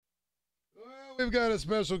We've got a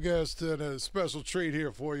special guest and a special treat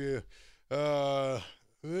here for you.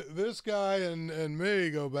 This guy and me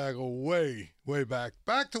go back way back.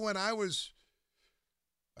 Back to when I was,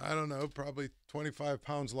 I don't know, probably 25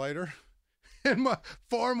 pounds lighter and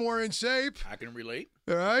far more in shape. I can relate.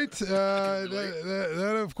 All right.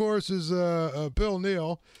 That, of course, is Bill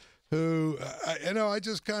Neal, who, I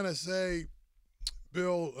just kind of say,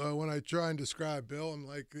 Bill, when I try and describe Bill, I'm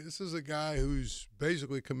like, this is a guy who's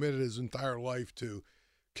basically committed his entire life to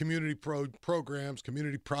community programs,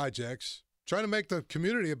 community projects, trying to make the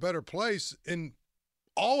community a better place in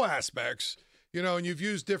all aspects. And you've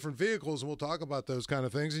used different vehicles, and we'll talk about those kind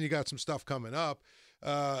of things, and you got some stuff coming up.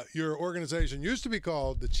 Your organization used to be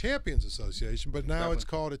called the Champions Association, but now it's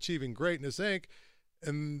called Achieving Greatness, Inc.,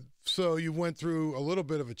 and so you went through a little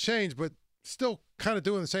bit of a change, but still kind of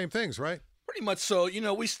doing the same things, right? Pretty much so.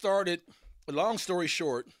 We started, long story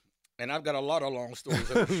short, and I've got a lot of long stories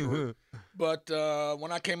that are short, but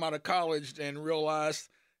when I came out of college and realized,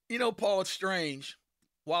 Paul, it's strange.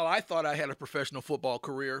 While I thought I had a professional football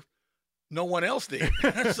career, no one else did.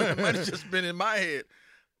 So it might have just been in my head.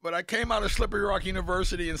 But I came out of Slippery Rock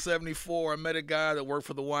University in 74. I met a guy that worked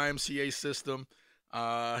for the YMCA system.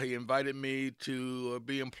 He invited me to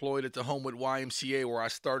be employed at the Homewood YMCA, where I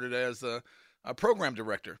started as a program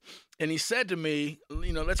director. And he said to me,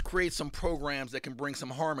 let's create some programs that can bring some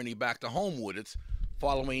harmony back to Homewood. It's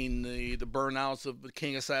following the burnouts of the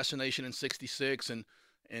King assassination in 66 and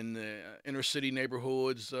the inner city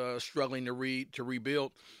neighborhoods struggling to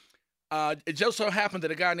rebuild. It just so happened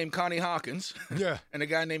that a guy named Connie Hawkins and a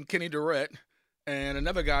guy named Kenny Durrett and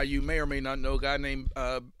another guy you may or may not know, a guy named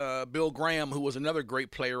Bill Graham, who was another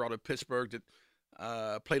great player out of Pittsburgh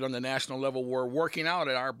that played on the national level, were working out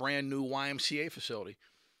at our brand new YMCA facility.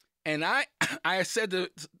 And I said to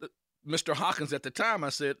Mr. Hawkins at the time, I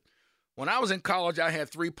said, when I was in college, I had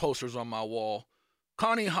 3 posters on my wall: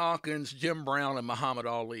 Connie Hawkins, Jim Brown, and Muhammad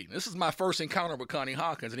Ali. This is my first encounter with Connie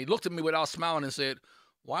Hawkins. And he looked at me without smiling and said,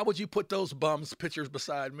 "Why would you put those bums pictures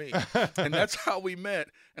beside me?" And that's how we met.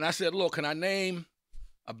 And I said, "Look, can I name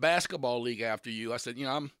a basketball league after you?" I said,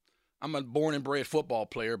 I'm a born and bred football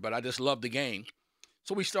player, but I just love the game.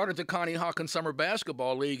 So we started the Connie Hawkins Summer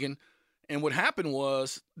Basketball League, and what happened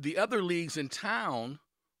was the other leagues in town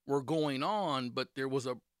were going on, but there was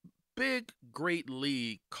a big, great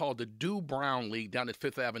league called the Dew Brown League down at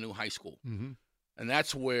Fifth Avenue High School. Mm-hmm. And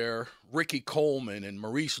that's where Ricky Coleman and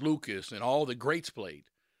Maurice Lucas and all the greats played.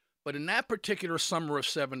 But in that particular summer of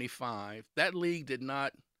 75, that league did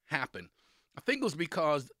not happen. I think it was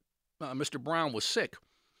because Mr. Brown was sick.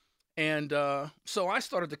 And so I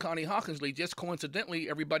started the Connie Hawkins League. Just coincidentally,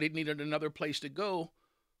 everybody needed another place to go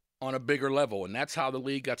on a bigger level. And that's how the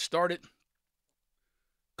league got started.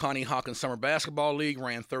 Connie Hawkins Summer Basketball League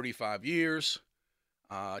ran 35 years.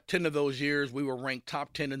 10 of those years, we were ranked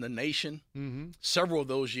top 10 in the nation. Mm-hmm. Several of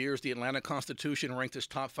those years, the Atlanta Constitution ranked us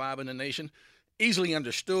top 5 in the nation. Easily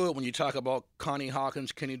understood when you talk about Connie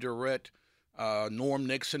Hawkins, Kenny Durrett, Norm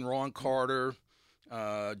Nixon, Ron Carter,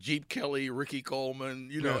 Jeep Kelly, Ricky Coleman,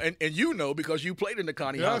 and because you played in the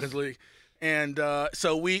Connie Hawkins League. And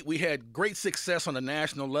so we had great success on the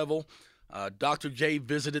national level. Dr. J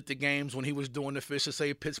visited the games when he was doing the Fish to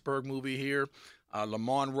Save Pittsburgh movie here.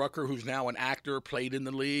 Lamont Rucker, who's now an actor, played in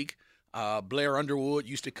the league. Blair Underwood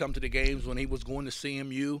used to come to the games when he was going to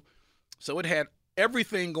CMU. So it had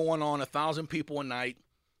everything going on, 1,000 people a night.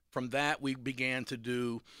 From that, we began to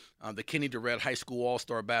do the Kenny Durrett High School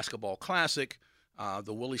All-Star Basketball Classic,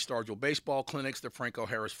 the Willie Stargell Baseball Clinics, the Franco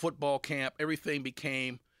Harris Football Camp. Everything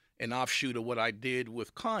became an offshoot of what I did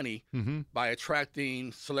with Connie by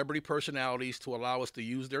attracting celebrity personalities to allow us to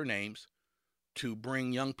use their names to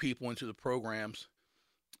bring young people into the programs.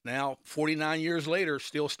 Now, 49 years later,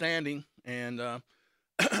 still standing. And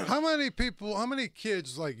how many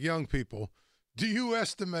kids, like young people, do you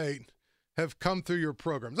estimate have come through your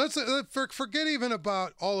programs? Let's forget even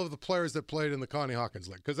about all of the players that played in the Connie Hawkins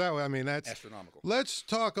League, because that's astronomical. Let's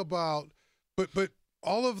talk about, but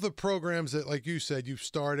all of the programs that, like you said, you've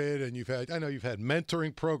started and I know you've had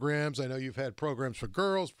mentoring programs. I know you've had programs for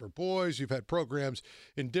girls, for boys. You've had programs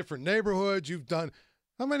in different neighborhoods. You've done,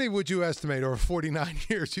 how many would you estimate over 49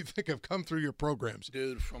 years you think have come through your programs?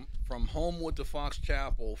 Dude, from Homewood to Fox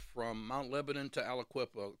Chapel, from Mount Lebanon to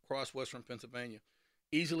Aliquippa, across Western Pennsylvania,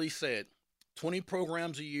 easily said, 20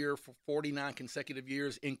 programs a year for 49 consecutive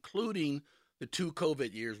years, including the 2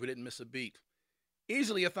 COVID years. We didn't miss a beat.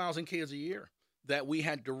 Easily 1,000 kids a year that we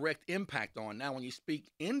had direct impact on. Now, when you speak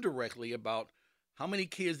indirectly about how many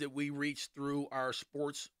kids that we reached through our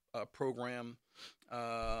sports program,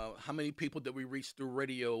 how many people that we reached through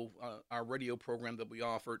radio, our radio program that we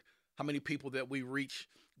offered, how many people that we reached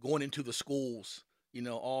going into the schools,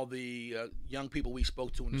 all the young people we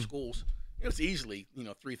spoke to in the schools. It's easily,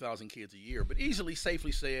 3,000 kids a year, but easily,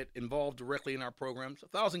 safely say it, involved directly in our programs.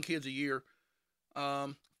 1,000 kids a year,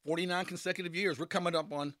 49 consecutive years. We're coming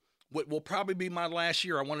up on what will probably be my last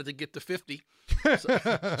year. I wanted to get to 50.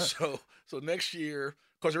 So next year,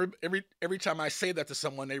 because every time I say that to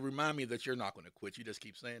someone, they remind me that you're not going to quit. You just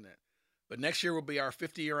keep saying that. But next year will be our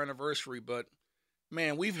 50-year anniversary. But,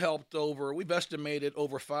 man, we've estimated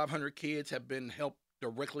over 500 kids have been helped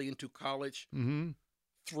directly into college. Mm-hmm.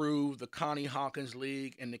 Through the Connie Hawkins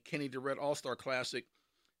League and the Kenny Durrett All-Star Classic.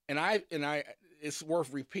 And it's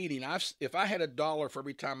worth repeating. If I had $1 for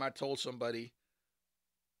every time I told somebody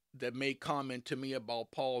that made comment to me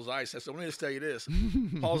about Paul Zeise, I said, let me just tell you this.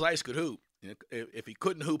 Paul Zeise could hoop. If he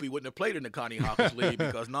couldn't hoop, he wouldn't have played in the Connie Hawkins League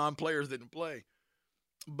because non-players didn't play.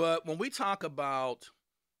 But when we talk about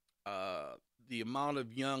the amount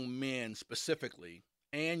of young men specifically,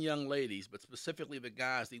 and young ladies, but specifically the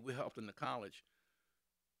guys that we helped in the college,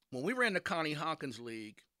 when we ran the Connie Hawkins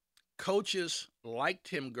League, coaches like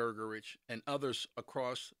Tim Gergerich and others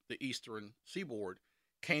across the Eastern Seaboard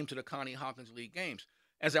came to the Connie Hawkins League games.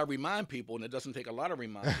 As I remind people, and it doesn't take a lot of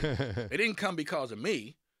reminding, they didn't come because of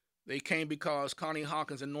me. They came because Connie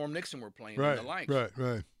Hawkins and Norm Nixon were playing and the like.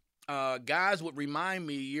 Right. Guys would remind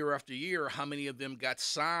me year after year how many of them got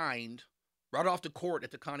signed right off the court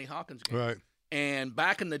at the Connie Hawkins game. Right. And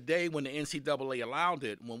back in the day when the NCAA allowed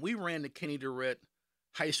it, when we ran the Kenny Durrett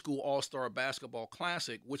High School All-Star Basketball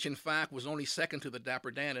Classic, which in fact was only second to the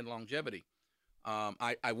Dapper Dan in longevity.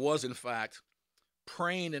 I was in fact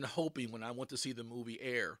praying and hoping when I went to see the movie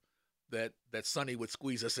Air that Sonny would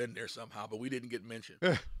squeeze us in there somehow, but we didn't get mentioned.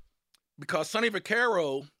 Because Sonny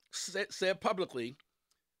Vaccaro said publicly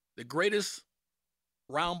the greatest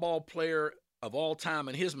round ball player of all time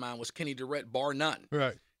in his mind was Kenny Durrett, bar none.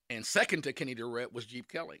 Right. And second to Kenny Durrett was Jeep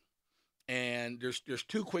Kelly. And there's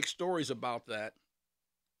two quick stories about that.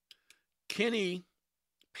 Kenny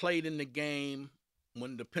played in the game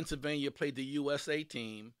when the Pennsylvania played the USA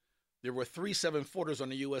team. There were 3 7-footers on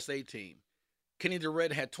the USA team. Kenny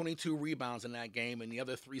Durrett had 22 rebounds in that game, and the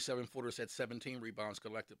other 3 7-footers had 17 rebounds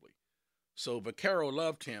collectively. So Vaccaro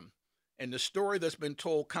loved him. And the story that's been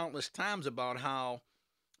told countless times about how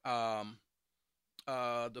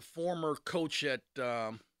the former coach at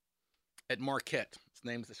Marquette, his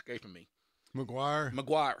name's escaping me,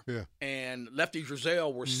 McGuire, yeah, and Lefty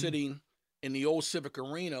Driesell were sitting in the old Civic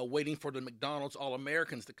Arena waiting for the McDonald's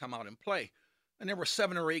All-Americans to come out and play. And there were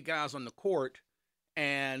 7 or 8 guys on the court,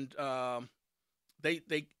 and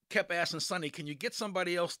they kept asking Sonny, can you get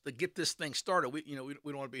somebody else to get this thing started? We don't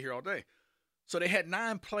want to be here all day. So they had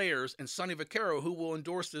 9 players, and Sonny Vaccaro, who will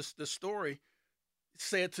endorse this story,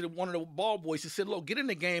 said to one of the ball boys, he said, look, get in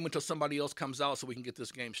the game until somebody else comes out so we can get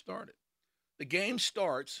this game started. The game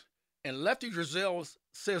starts, and Lefty Driesell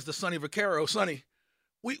says to Sonny Vaccaro, Sonny,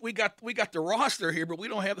 we got the roster here, but we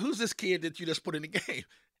don't have, who's this kid that you just put in the game?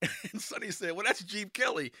 And Sonny said, well, that's Jeep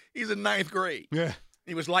Kelly. He's in 9th grade. Yeah.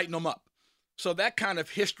 He was lighting them up. So that kind of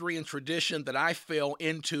history and tradition that I fell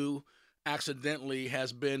into accidentally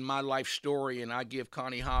has been my life story, and I give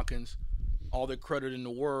Connie Hawkins all the credit in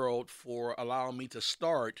the world for allowing me to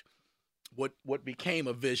start what became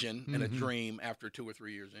a vision and a dream after 2 or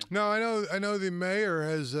 3 years in. No, I know the mayor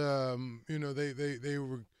has they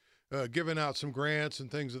were giving out some grants and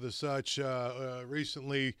things of the such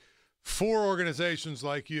recently for organizations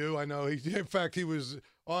like you. I know in fact he was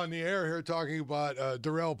on the air here talking about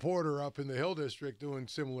Darrell Porter up in the Hill District doing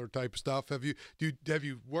similar type stuff. Have you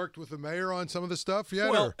worked with the mayor on some of the stuff yet?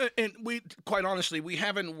 Well, and we, quite honestly, we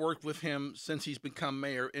haven't worked with him since he's become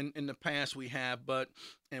mayor. In the past we have,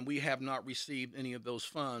 and we have not received any of those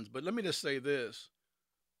funds. But let me just say this.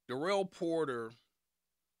 Darrell Porter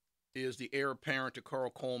is the heir apparent to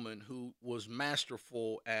Carl Coleman, who was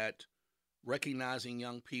masterful at recognizing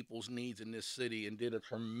young people's needs in this city and did a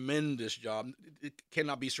tremendous job. It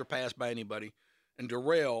cannot be surpassed by anybody. And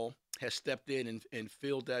Darrell has stepped in and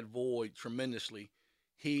filled that void tremendously.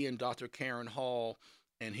 He and Dr. Karen Hall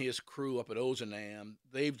and his crew up at Ozanam,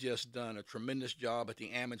 they've just done a tremendous job at the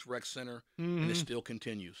Ammons Rec Center, and it still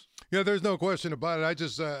continues. Yeah, there's no question about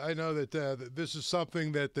it. I know that this is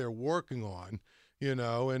something that they're working on. And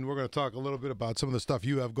we're going to talk a little bit about some of the stuff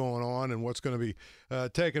you have going on and what's going to be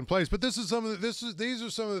taking place. But these are some of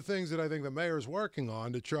the things that I think the mayor's working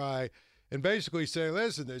on to try and basically say,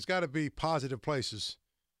 listen, there's got to be positive places.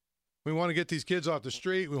 We want to get these kids off the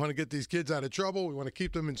street. We want to get these kids out of trouble. We want to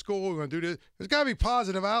keep them in school. We want to do this. There's got to be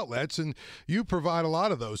positive outlets, and you provide a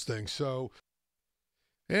lot of those things. So,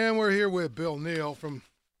 and we're here with Bill Neal from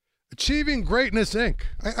Achieving Greatness, Inc.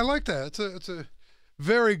 I like that. It's a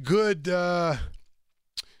very good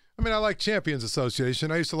I mean, I like Champions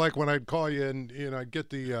Association. I used to like when I'd call you and I'd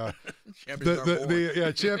get the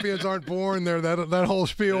champions aren't born. There, that whole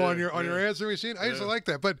spiel on your answering machine. I used to like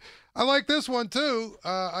that, but I like this one too.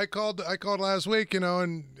 I called last week, and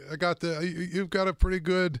I got you've got a pretty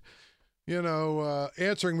good,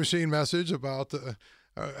 answering machine message about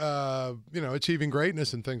achieving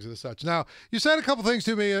greatness and things of such. Now, you said a couple things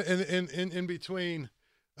to me in between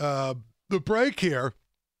the break here,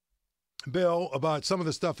 Bill, about some of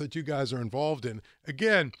the stuff that you guys are involved in.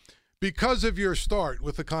 Again, because of your start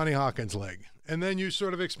with the Connie Hawkins League, and then you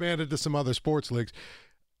sort of expanded to some other sports leagues,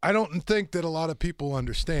 I don't think that a lot of people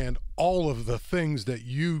understand all of the things that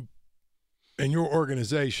you and your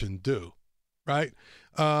organization do, right?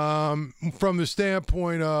 From the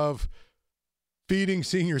standpoint of feeding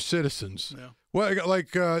senior citizens. Yeah. Well,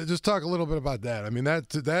 just talk a little bit about that. I mean, that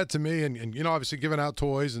to me, and obviously giving out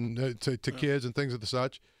toys and to kids and things of the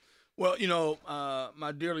such. Well,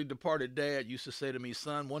 my dearly departed dad used to say to me,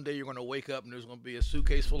 son, one day you're going to wake up and there's going to be a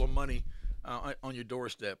suitcase full of money on your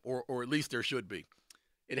doorstep, or at least there should be.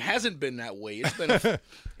 It hasn't been that way. It's been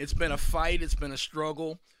it's been a fight. It's been a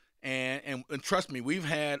struggle, and trust me, we've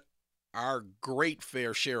had our great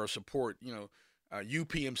fair share of support.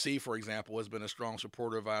 UPMC, for example, has been a strong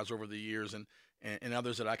supporter of ours over the years, and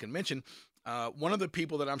others that I can mention. One of the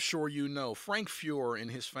people that I'm sure Frank Fuhrer and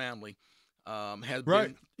his family. Has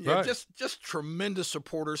been just tremendous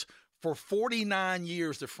supporters for 49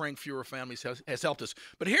 years. The Frank Fuhrer family has helped us.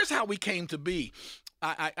 But here's how we came to be.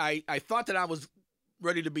 I thought that I was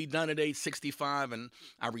ready to be done at age 65, and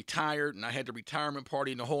I retired, and I had the retirement party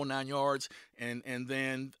and the whole 9 yards. And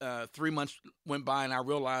then 3 months went by, and I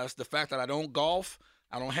realized the fact that I don't golf,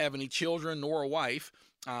 I don't have any children nor a wife,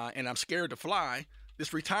 and I'm scared to fly.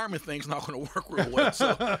 This retirement thing's not going to work real well.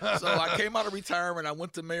 So I came out of retirement. I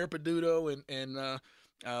went to Mayor Peduto and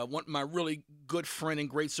my really good friend and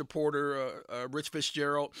great supporter, Rich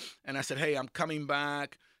Fitzgerald. And I said, hey, I'm coming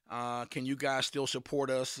back. Can you guys still support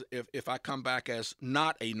us if I come back as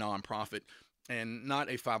not a nonprofit and not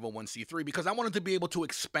a 501c3? Because I wanted to be able to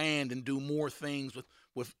expand and do more things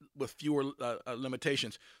with fewer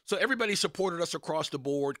limitations. So everybody supported us across the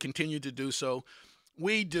board, continued to do so.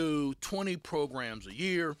 We do 20 programs a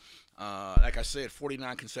year. Like I said,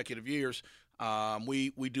 49 consecutive years.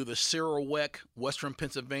 We do the Cyril Weck Western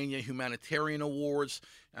Pennsylvania Humanitarian Awards.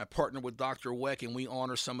 I partner with Dr. Weck, and we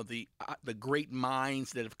honor some of the great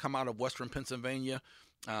minds that have come out of Western Pennsylvania.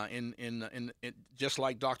 In just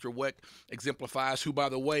like Dr. Weck exemplifies, who, by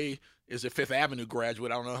the way, is a Fifth Avenue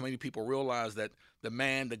graduate. I don't know how many people realize that the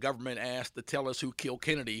man the government asked to tell us who killed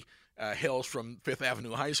Kennedy hails from Fifth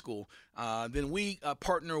Avenue High School. Then we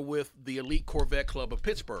partner with the Elite Corvette Club of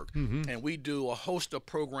Pittsburgh, and we do a host of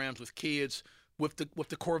programs with kids with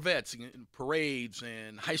the Corvettes, parades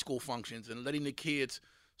and high school functions, and letting the kids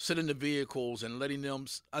sit in the vehicles and letting them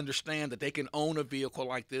understand that they can own a vehicle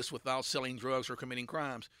like this without selling drugs or committing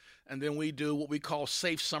crimes. And then we do what we call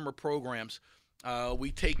safe summer programs. We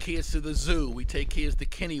take kids to the zoo. We take kids to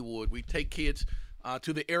Kennywood. We take kids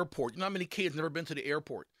to the airport. You know how many kids never been to the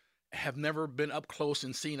airport, have never been up close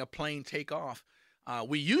and seen a plane take off?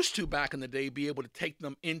 We used to, back in the day, be able to take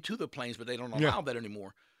them into the planes, but they don't allow that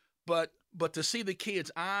anymore. But to see the kids'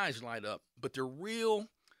 eyes light up. But the real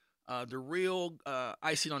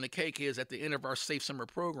icing on the cake is at the end of our safe summer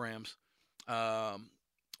programs,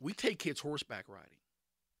 we take kids horseback riding.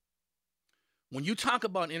 When you talk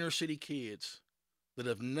about inner city kids that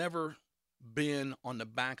have never been on the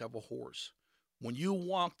back of a horse, when you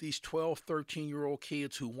walk these 12, 13-year-old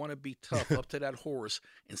kids who want to be tough up to that horse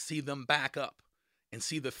and see them back up and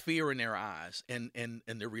see the fear in their eyes and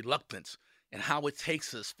their reluctance and how it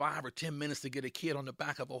takes us 5 or 10 minutes to get a kid on the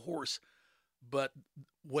back of a horse. But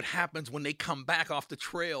what happens when they come back off the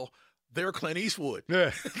trail, they're Clint Eastwood.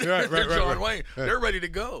 Yeah, they're John Wayne. Yeah. They're ready to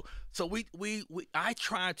go. So I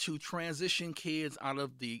try to transition kids out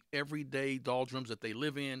of the everyday doldrums that they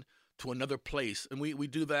live in to another place. And we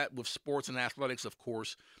do that with sports and athletics, of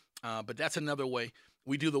course. But that's another way.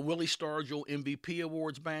 We do the Willie Stargell MVP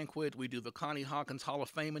Awards banquet. We do the Connie Hawkins Hall of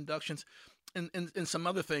Fame inductions and some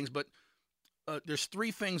other things. But there's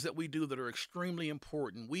 3 things that we do that are extremely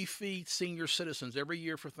important. We feed senior citizens every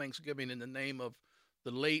year for Thanksgiving in the name of the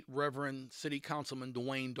late Reverend City Councilman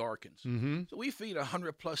Dwayne Darkins. Mm-hmm. So we feed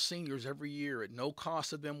 100+ seniors every year at no cost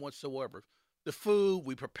to them whatsoever. The food,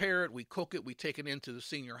 we prepare it, we cook it, we take it into the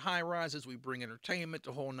senior high-rises, we bring entertainment,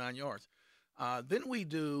 the whole 9 yards. Then we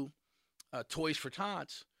do Toys for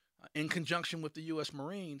Tots in conjunction with the U.S.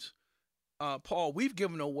 Marines. Paul, we've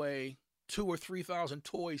given away 2,000 or 3,000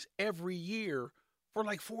 toys every year for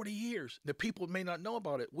like 40 years. The people may not know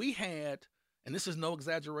about it. We had and this is no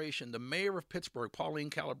exaggeration, the mayor of Pittsburgh, Pauline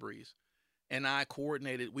Calabrese, and I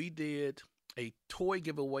coordinated. We did a toy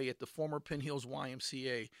giveaway at the former Penn Hills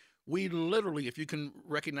YMCA. We literally, if you can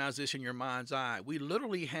recognize this in your mind's eye, we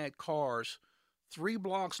literally had cars 3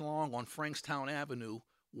 blocks long on Frankstown Avenue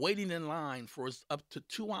waiting in line for up to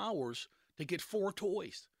 2 hours to get 4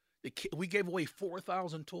 toys. We gave away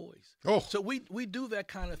 4,000 toys. Oh. So we do that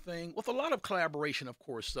kind of thing with a lot of collaboration, of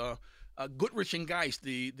course. Goodrich and Geist,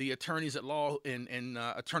 the attorneys at law, and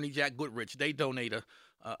Attorney Jack Goodrich, they donate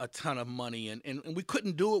a ton of money, and we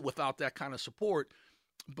couldn't do it without that kind of support.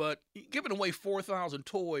 But giving away 4,000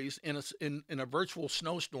 toys in a virtual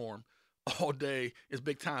snowstorm all day is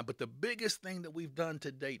big time. But the biggest thing that we've done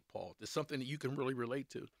to date, Paul, is something that you can really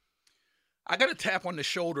relate to. I got a tap on the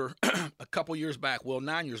shoulder a couple years back,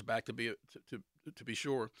 9 years back to be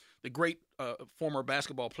sure. The great former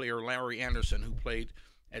basketball player Larry Anderson, who played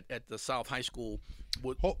at the South High School.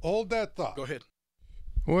 Hold that thought. Go ahead.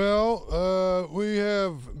 Well, we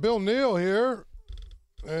have Bill Neal here,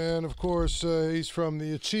 and of course he's from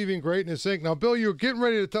the Achieving Greatness Inc. Now, Bill, you're getting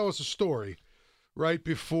ready to tell us a story right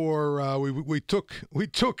before we took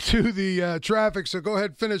to the traffic. So go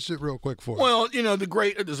ahead, finish it real quick for us. Well, there's a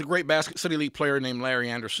great City League player named Larry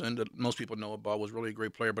Anderson that most people know about. Was really a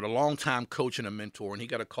great player, but a longtime coach and a mentor. And he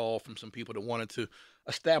got a call from some people that wanted to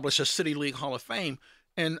establish a City League Hall of Fame.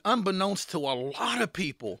 And unbeknownst to a lot of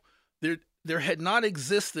people, there had not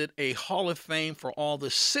existed a Hall of Fame for all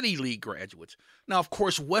the City League graduates. Now, of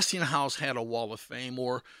course, Westinghouse had a Wall of Fame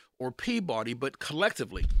or Peabody, but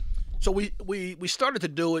collectively. So we started to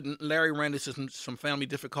do it, and Larry ran into some family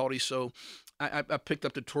difficulties, so I picked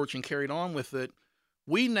up the torch and carried on with it.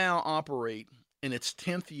 We now operate in its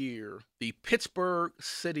 10th year the Pittsburgh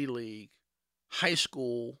City League High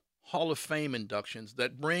School Hall of Fame inductions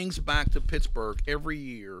that brings back to Pittsburgh every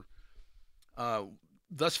year.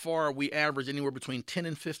 Thus far, we average anywhere between 10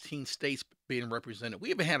 and 15 states being represented. We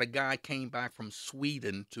even had a guy came back from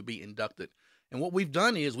Sweden to be inducted. And what we've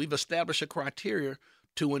done is we've established a criteria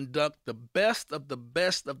to induct the best of the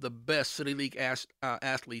best of the best City League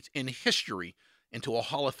athletes in history into a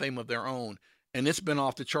Hall of Fame of their own. And it's been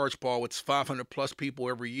off the charts, Paul. It's 500-plus people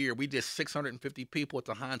every year. We did 650 people at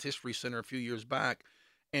the Heinz History Center a few years back.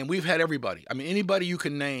 And we've had everybody. I mean, anybody you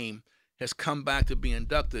can name has come back to be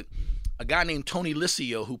inducted. A guy named Tony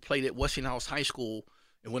Liscio, who played at Westinghouse High School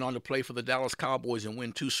and went on to play for the Dallas Cowboys and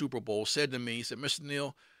win 2 Super Bowls, said to me, he said, Mr.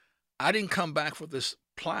 Neal, I didn't come back for this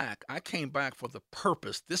plaque. I came back for the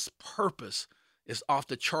purpose. This purpose is off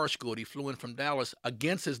the charts good. He flew in from Dallas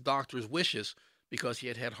against his doctor's wishes because he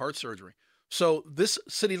had heart surgery. So this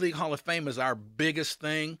City League Hall of Fame is our biggest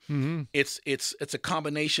thing. Mm-hmm. It's a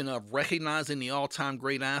combination of recognizing the all-time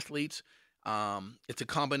great athletes. It's a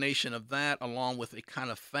combination of that along with a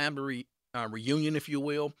kind of family reunion, if you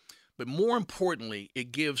will. But more importantly,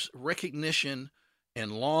 it gives recognition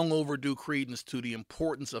and long overdue credence to the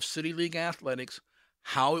importance of City League athletics,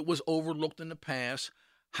 how it was overlooked in the past,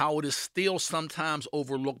 how it is still sometimes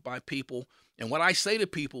overlooked by people. And what I say to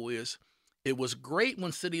people is, it was great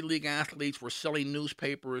when City League athletes were selling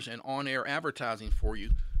newspapers and on-air advertising for you.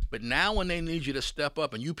 But now when they need you to step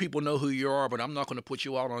up, and you people know who you are, but I'm not going to put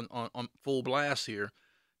you out on full blast here.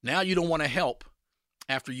 Now you don't want to help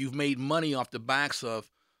after you've made money off the backs of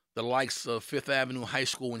the likes of Fifth Avenue High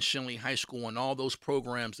School and Shinley High School and all those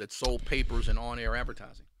programs that sold papers and on-air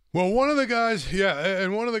advertising. Well, one of the guys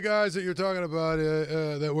that you're talking about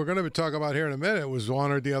that we're going to be talking about here in a minute was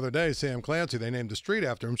honored the other day, Sam Clancy. They named a street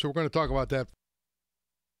after him, so we're going to talk about that.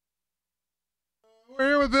 We're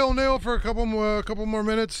here with Bill Neal for a couple more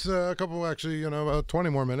minutes, about 20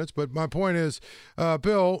 more minutes. But my point is,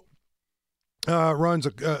 Bill runs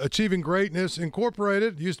Achieving Greatness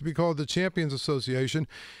Incorporated. It used to be called the Champions Association.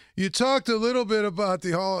 You talked a little bit about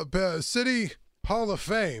the City Hall of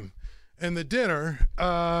Fame and the dinner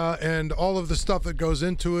and all of the stuff that goes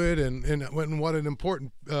into it and what an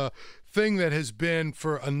important thing that has been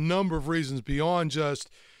for a number of reasons beyond just,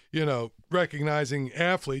 recognizing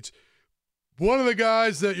athletes. One of the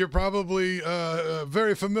guys that you're probably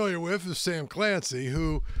very familiar with is Sam Clancy,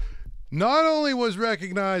 who not only was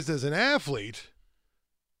recognized as an athlete,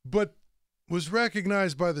 but was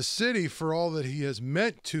recognized by the city for all that he has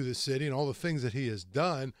meant to the city and all the things that he has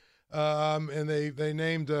done. And they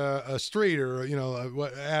named a street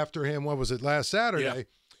after him. What was it, last Saturday?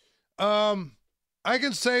 Yeah. I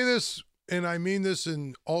can say this, and I mean this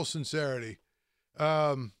in all sincerity.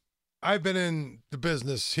 I've been in the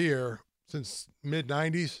business here since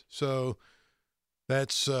mid-'90s, so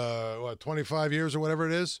that's 25 years or whatever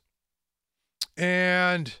it is.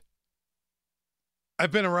 And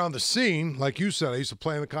I've been around the scene, like you said. I used to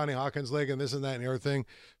play in the Connie Hawkins League and this and that and everything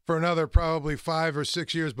for another probably 5 or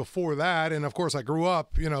 6 years before that. And of course, I grew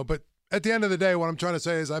up, but at the end of the day, what I'm trying to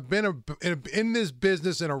say is I've been in this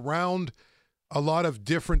business and around a lot of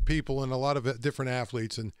different people and a lot of different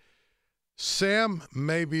athletes. And Sam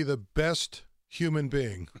may be the best human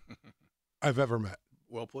being I've ever met.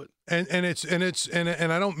 Well put. And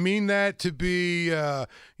I don't mean that to be,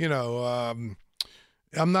 I'm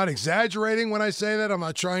not exaggerating when I say that. I'm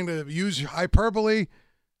not trying to use hyperbole.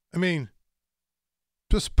 I mean,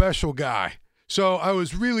 just special guy. So I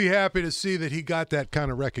was really happy to see that he got that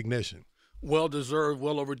kind of recognition. Well deserved,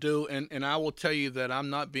 well overdue. And I will tell you that I'm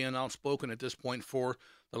not being outspoken at this point. For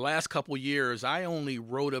the last couple years, I only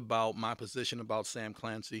wrote about my position about Sam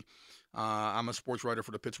Clancy. I'm a sports writer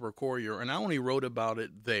for the Pittsburgh Courier, and I only wrote about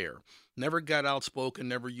it there. Never got outspoken,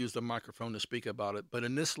 never used a microphone to speak about it. But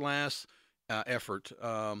in this last effort,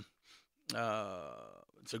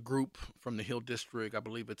 it's a group from the Hill District. I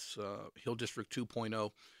believe it's Hill District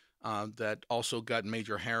 2.0 that also got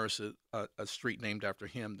Major Harris, a street named after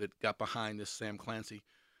him, that got behind this Sam Clancy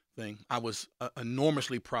thing. I was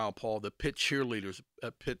enormously proud, Paul. The Pitt cheerleaders,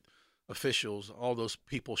 Pitt officials, all those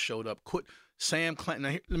people showed up. Sam Clancy. Now,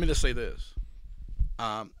 let me just say this.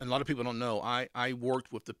 And a lot of people don't know, I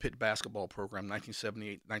worked with the Pitt basketball program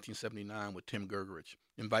 1978, 1979 with Tim Gergerich.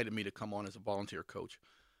 Invited me to come on as a volunteer coach.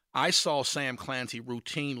 I saw Sam Clancy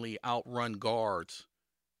routinely outrun guards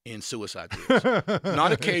in suicide drills.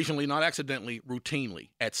 Not occasionally, not accidentally, routinely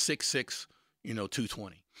at 6'6",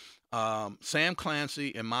 220. Sam Clancy,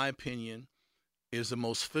 in my opinion, is the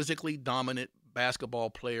most physically dominant basketball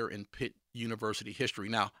player in Pitt University history.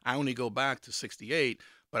 Now, I only go back to 68,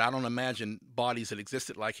 but I don't imagine bodies that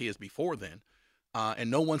existed like his before then.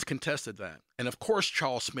 And no one's contested that. And, of course,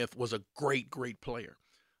 Charles Smith was a great, great player.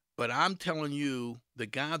 But I'm telling you, the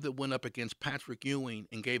guy that went up against Patrick Ewing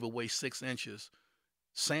and gave away 6 inches,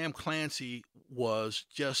 Sam Clancy was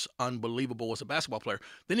just unbelievable as a basketball player.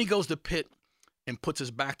 Then he goes to Pitt and puts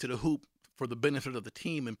his back to the hoop for the benefit of the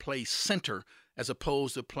team and plays center as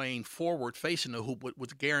opposed to playing forward facing the hoop,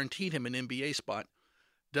 which guaranteed him an NBA spot.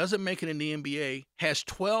 Doesn't make it in the NBA, has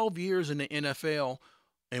 12 years in the NFL,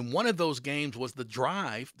 and one of those games was the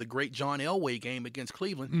Drive, the great John Elway game against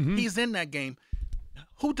Cleveland. Mm-hmm. He's in that game.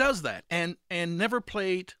 Who does that? And never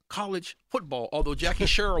played college football, although Jackie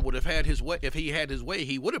Sherrill would have had his way. If he had his way,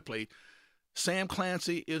 he would have played. Sam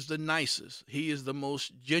Clancy is the nicest. He is the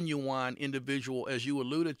most genuine individual, as you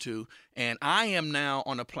alluded to. And I am now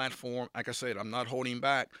on a platform, like I said, I'm not holding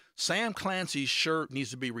back. Sam Clancy's shirt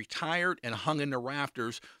needs to be retired and hung in the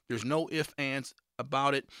rafters. There's no ifs, ands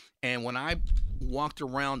about it. And when I walked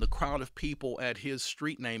around the crowd of people at his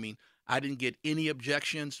street naming, I didn't get any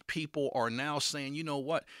objections. People are now saying, you know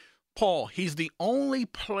what, Paul, he's the only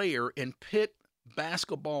player in Pitt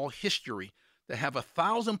basketball history that have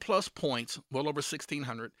 1,000+ points, well over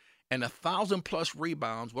 1,600, and 1,000+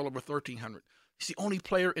 rebounds, well over 1,300. He's the only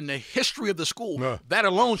player in the history of the school. Yeah. That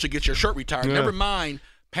alone should get your shirt retired. Yeah. Never mind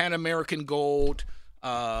Pan American gold,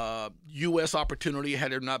 U.S. opportunity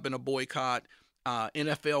had there not been a boycott,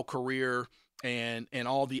 NFL career, and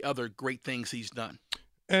all the other great things he's done.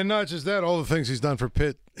 And not just that, all the things he's done for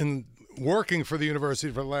Pitt and working for the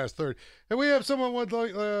university for the last 30. And we have someone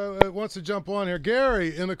wants to jump on here.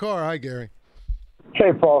 Gary in the car. Hi, Gary.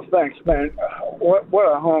 Hey, Paul. Thanks, man. What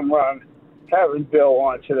a home run having Bill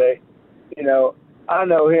on today. I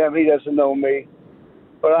know him. He doesn't know me.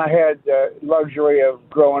 But I had the luxury of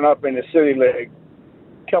growing up in the City League,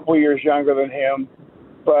 a couple years younger than him.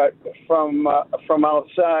 But from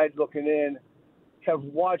outside looking in, have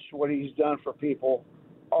watched what he's done for people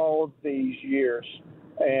all these years.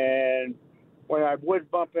 And when I would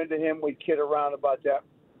bump into him, we'd kid around about that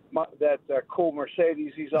cool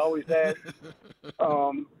Mercedes he's always had.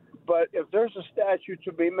 But if there's a statue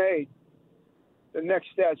to be made, the next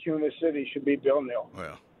statue in the city should be Bill Neal.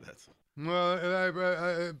 Well,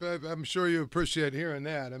 I'm sure you appreciate hearing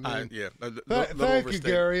that. I mean, yeah. Thank you,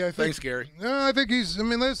 Gary. Thanks, Gary. No, I think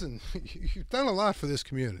listen, you've done a lot for this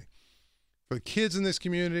community. For the kids in this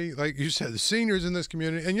community, like you said, the seniors in this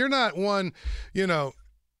community, and you're not one to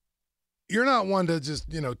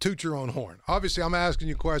just, toot your own horn. Obviously, I'm asking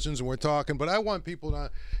you questions and we're talking, but I want people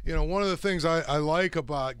to, one of the things I like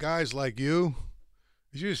about guys like you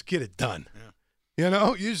is you just get it done.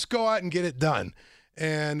 Yeah. You just go out and get it done.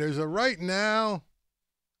 And right now,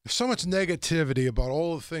 there's so much negativity about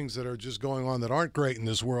all the things that are just going on that aren't great in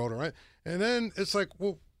this world, all right? And then it's like,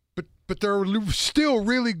 well, but there are still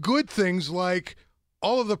really good things like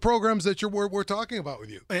all of the programs that we're talking about with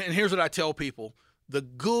you. And here's what I tell people. The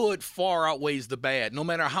good far outweighs the bad. No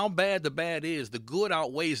matter how bad the bad is, the good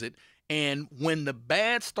outweighs it. And when the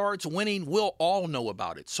bad starts winning, we'll all know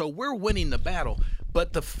about it. So we're winning the battle.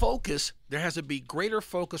 But the focus, there has to be greater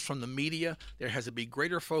focus from the media. There has to be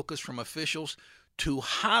greater focus from officials to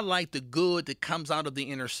highlight the good that comes out of the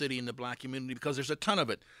inner city and the black community, because there's a ton of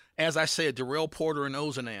it. As I said, Darrell Porter and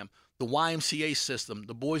Ozanam, the YMCA system,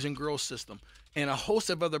 the Boys and Girls system, and a host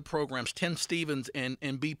of other programs, Tim Stevens and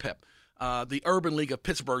BPEP, the Urban League of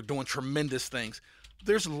Pittsburgh doing tremendous things.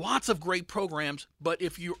 There's lots of great programs, but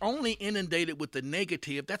if you're only inundated with the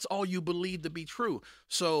negative, that's all you believe to be true.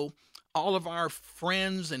 So all of our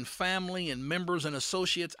friends and family and members and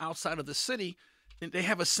associates outside of the city, they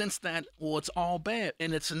have a sense that, well, it's all bad,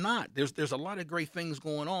 and it's not. There's a lot of great things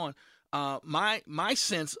going on. My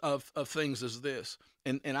sense of things is this,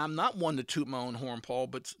 and I'm not one to toot my own horn, Paul,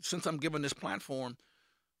 but since I'm given this platform,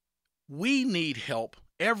 we need help.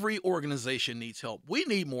 Every organization needs help. We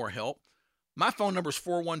need more help. My phone number is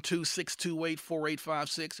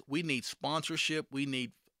 412-628-4856. We need sponsorship. We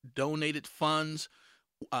need donated funds.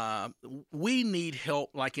 We need help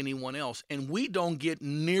like anyone else, and we don't get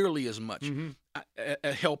nearly as much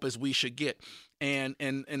help as we should get. And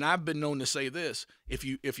I've been known to say this: if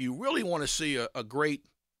you really want to see a great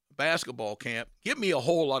basketball camp, give me a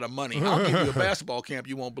whole lot of money. I'll give you a basketball camp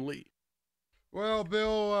you won't believe. Well,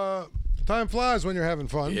 Bill, time flies when you're having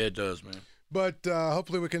fun. Yeah, it does, man. But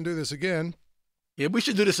hopefully we can do this again. Yeah, we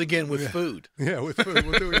should do this again with food. Yeah, with food.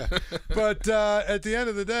 We'll do that. But at the end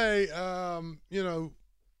of the day,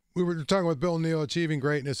 we were talking with Bill Neal, Achieving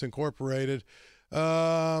Greatness Incorporated.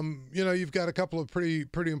 You've got a couple of pretty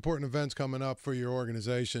important events coming up for your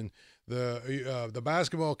organization. The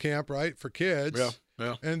basketball camp, right, for kids.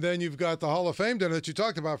 Yeah. And then you've got the Hall of Fame dinner that you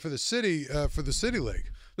talked about for the city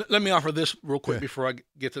league. Let me offer this real quick before I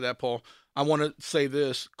get to that, Paul. I want to say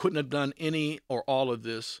this: couldn't have done any or all of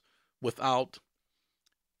this without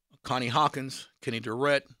Connie Hawkins, Kenny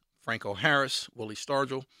Durrett, Franco Harris, Willie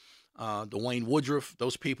Stargell, Dwayne Woodruff,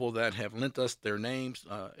 those people that have lent us their names,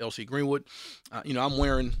 Elsie Greenwood. I'm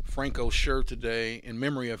wearing Franco's shirt today in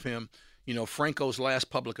memory of him. Franco's last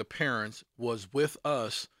public appearance was with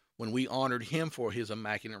us when we honored him for his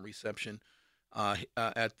immaculate reception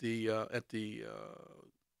at the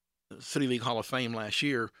City League Hall of Fame last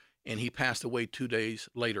year, and he passed away 2 days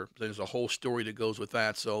later. There's a whole story that goes with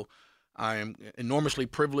that. So I am enormously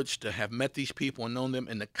privileged to have met these people and known them,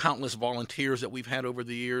 and the countless volunteers that we've had over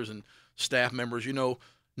the years and staff members.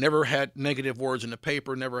 Never had negative words in the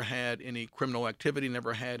paper, never had any criminal activity,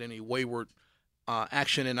 never had any wayward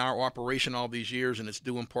action in our operation all these years, and it's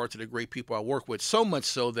due in part to the great people I work with. So much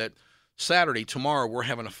so that tomorrow, we're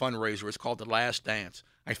having a fundraiser. It's called The Last Dance.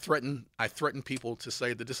 I threaten people to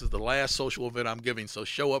say that this is the last social event I'm giving, so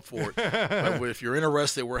show up for it. But if you're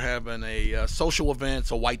interested, we're having a social event,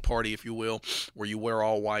 it's a white party, if you will, where you wear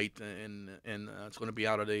all white, and it's going to be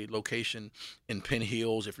out at a location in Penn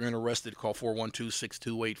Hills. If you're interested, call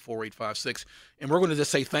 412-628-4856. And we're going to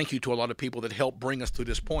just say thank you to a lot of people that helped bring us to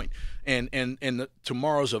this point. And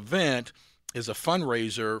tomorrow's event is a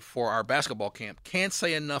fundraiser for our basketball camp. Can't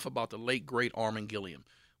say enough about the late, great Armin Gilliam.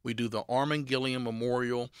 We do the Armin Gilliam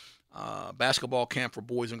Memorial basketball camp for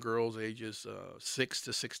boys and girls ages 6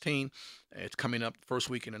 to 16. It's coming up first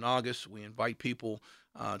weekend in August. We invite people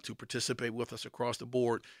to participate with us across the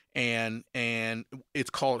board. And it's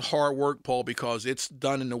called hard work, Paul, because it's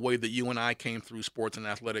done in the way that you and I came through sports and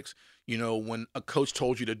athletics. When a coach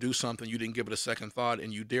told you to do something, you didn't give it a second thought,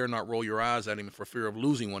 and you dare not roll your eyes at him for fear of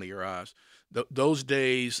losing one of your eyes. Those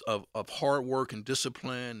days of hard work and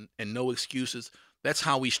discipline and no excuses, that's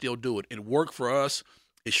how we still do it. It worked for us.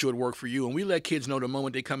 It should work for you. And we let kids know the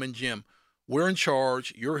moment they come in gym, we're in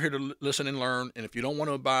charge. You're here to listen and learn. And if you don't want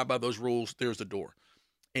to abide by those rules, there's the door.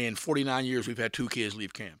 In 49 years, we've had 2 kids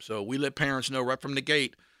leave camp. So we let parents know right from the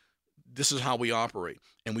gate, this is how we operate.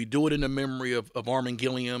 And we do it in the memory of Armin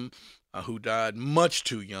Gilliam, who died much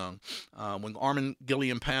too young. When Armin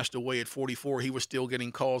Gilliam passed away at 44, he was still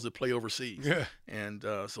getting calls to play overseas. Yeah. And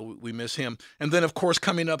so we miss him. And then, of course,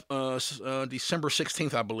 coming up December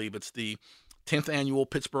 16th, I believe, it's the 10th annual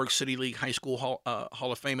Pittsburgh City League High School Hall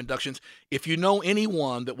of Fame inductions. If you know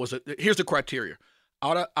anyone that was here's the criteria.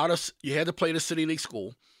 You had to play at a City League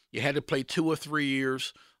school. You had to play 2 or 3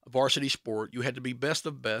 years of varsity sport. You had to be best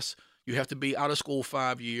of best. You have to be out of school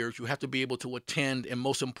 5 years. You have to be able to attend. And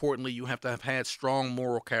most importantly, you have to have had strong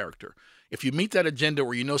moral character. If you meet that agenda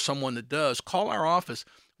or you know someone that does, call our office.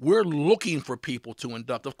 We're looking for people to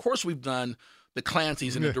induct. Of course, we've done the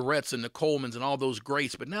Clancys and the Duretts and the Colemans and all those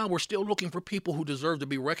greats, but now we're still looking for people who deserve to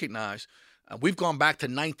be recognized. We've gone back to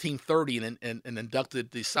 1930 and inducted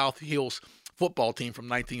the South Hills football team from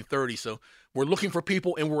 1930. So we're looking for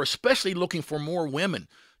people, and we're especially looking for more women.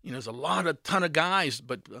 There's a ton of guys,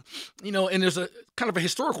 but, and there's a kind of a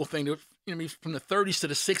historical thing. From the 30s to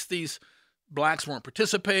the 60s, blacks weren't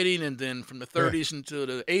participating, and then from the 30s into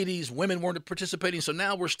the 80s, women weren't participating. So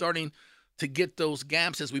now we're starting to get those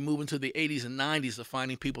gaps as we move into the 80s and 90s of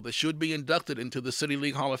finding people that should be inducted into the City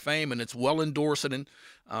League Hall of Fame, and it's well endorsed and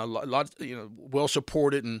well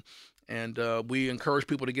supported, and we encourage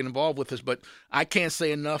people to get involved with this. But I can't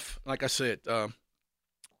say enough. Like I said,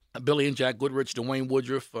 Billy and Jack Goodrich, Dwayne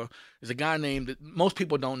Woodruff is a guy named, most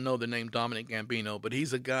people don't know the name Dominic Gambino, but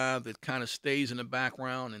he's a guy that kind of stays in the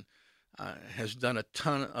background and has done a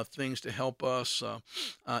ton of things to help us.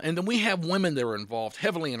 And then we have women that are involved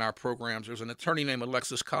heavily in our programs. There's an attorney named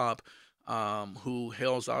Alexis Cobb who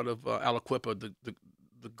hails out of Aliquippa,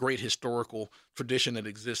 the great historical tradition that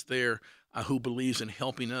exists there, who believes in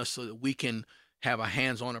helping us so that we can have a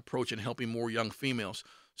hands-on approach in helping more young females.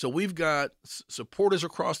 So we've got supporters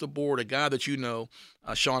across the board. A guy that you know,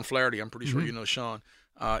 Sean Flaherty, I'm pretty sure you know Sean,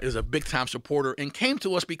 is a big-time supporter and came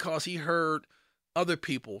to us because he heard other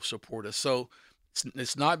people support us. So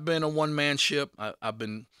it's not been a one-man ship.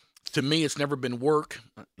 To me, it's never been work.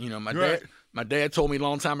 My dad told me a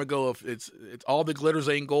long time ago, if it's all that glitters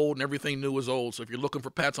ain't gold and everything new is old. So if you're looking for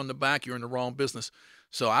pats on the back, you're in the wrong business.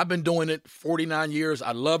 So I've been doing it 49 years.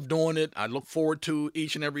 I love doing it. I look forward to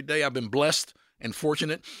each and every day. I've been blessed and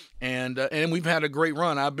fortunate, and we've had a great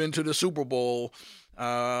run. I've been to the Super Bowl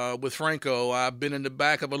with Franco. I've been in the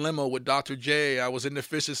back of a limo with Dr. J. I was in the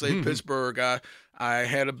Fish to Save Pittsburgh. I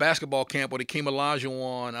had a basketball camp with Akeem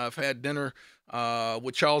Olajuwon. I've had dinner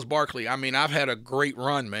with Charles Barkley. I mean, I've had a great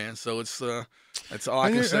run, man. So that's all I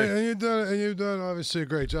can say. And you've done obviously a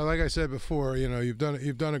great job. Like I said before, you've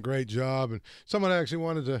done a great job. And someone actually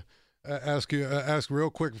wanted to ask real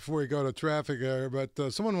quick before you go to traffic area,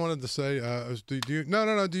 but someone wanted to say, do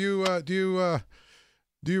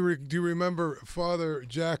you remember Father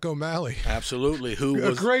Jack O'Malley? Absolutely, who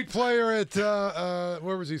was a great player at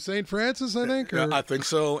where was he? St. Francis, I think. I think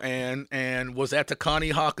so, and was at the Connie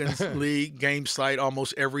Hawkins League game site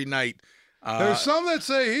almost every night. There's some that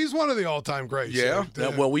say he's one of the all-time greats. Yeah.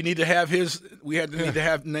 Well, we need to have his. Need to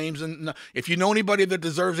have names, and if you know anybody that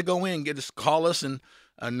deserves to go in, call us, and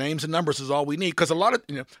names and numbers is all we need. Because a lot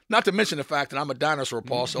of, not to mention the fact that I'm a dinosaur,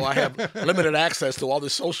 Paul, so I have limited access to all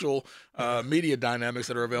the social media dynamics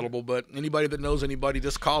that are available. But anybody that knows anybody,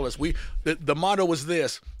 just call us. The motto is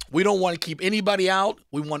this: we don't want to keep anybody out.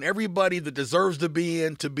 We want everybody that deserves to be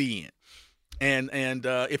in to be in. And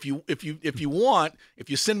if you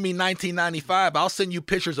send me 1995, I'll send you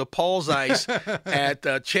pictures of Paul Zeiss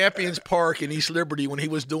at Champions Park in East Liberty when he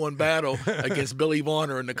was doing battle against Billy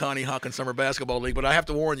Varner in the Connie Hawkins Summer Basketball League. But I have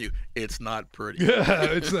to warn you, it's not pretty. Yeah,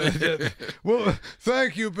 it's not. Well,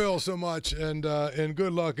 thank you, Bill, so much, and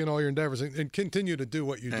good luck in all your endeavors, and continue to do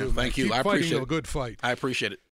what you do. Thank you. Keep I appreciate fighting it. a good fight. I appreciate it.